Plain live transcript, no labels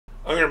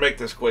I'm going to make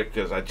this quick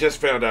because I just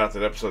found out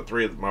that episode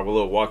 3 of my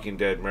little Walking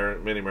Dead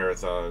mini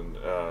marathon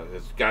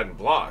has gotten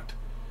blocked.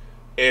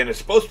 And it's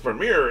supposed to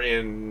premiere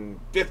in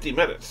 50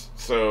 minutes.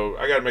 So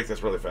I got to make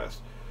this really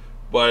fast.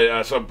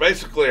 But so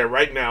basically,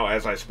 right now,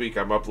 as I speak,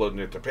 I'm uploading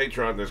it to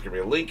Patreon. There's going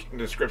to be a link in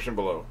the description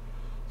below.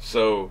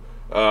 So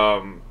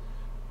go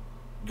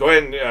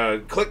ahead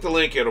and click the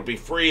link. It'll be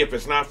free. If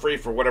it's not free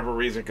for whatever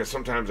reason, because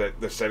sometimes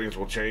the settings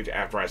will change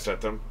after I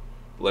set them.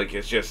 Like,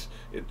 it's just,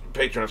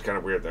 Patreon's kind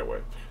of weird that way.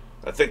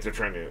 I think they're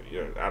trying to,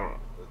 I don't know.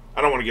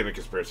 I don't want to get into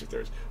conspiracy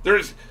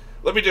theories.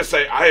 Let me just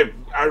say, I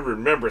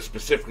remember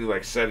specifically,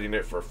 like, setting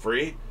it for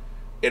free,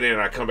 and then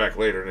I come back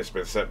later, and it's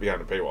been set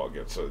behind the paywall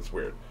again, so it's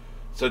weird.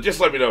 So just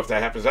let me know if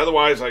that happens.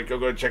 Otherwise, like, go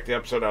ahead and check the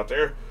episode out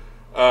there.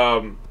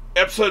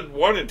 Episode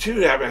 1 and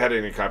 2 haven't had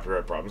any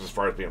copyright problems as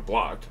far as being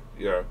blocked.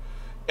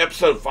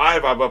 Episode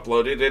 5 I've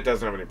uploaded. It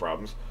doesn't have any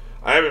problems.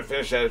 I haven't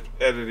finished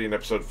editing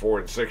episode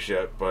 4 and 6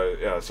 yet, but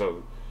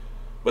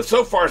But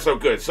so far, so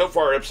good. So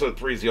far, episode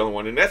 3 is the only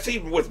one. And that's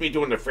even with me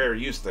doing the fair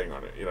use thing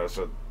on it,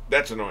 so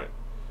that's annoying.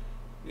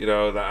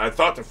 I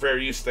thought the fair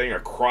use thing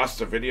across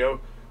the video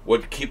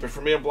would keep it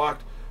from being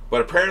blocked. But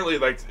apparently,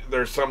 like,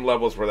 there's some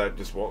levels where that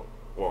just won't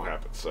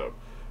happen. So,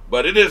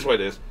 but it is what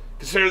it is.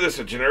 Consider this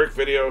a generic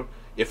video.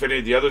 If any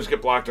of the others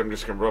get blocked, I'm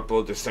just going to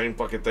upload the same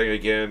fucking thing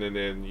again. And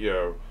then,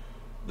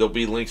 there'll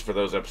be links for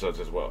those episodes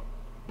as well.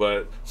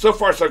 But so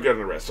far, so good on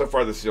the rest. So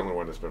far, this is the only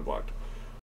one that's been blocked.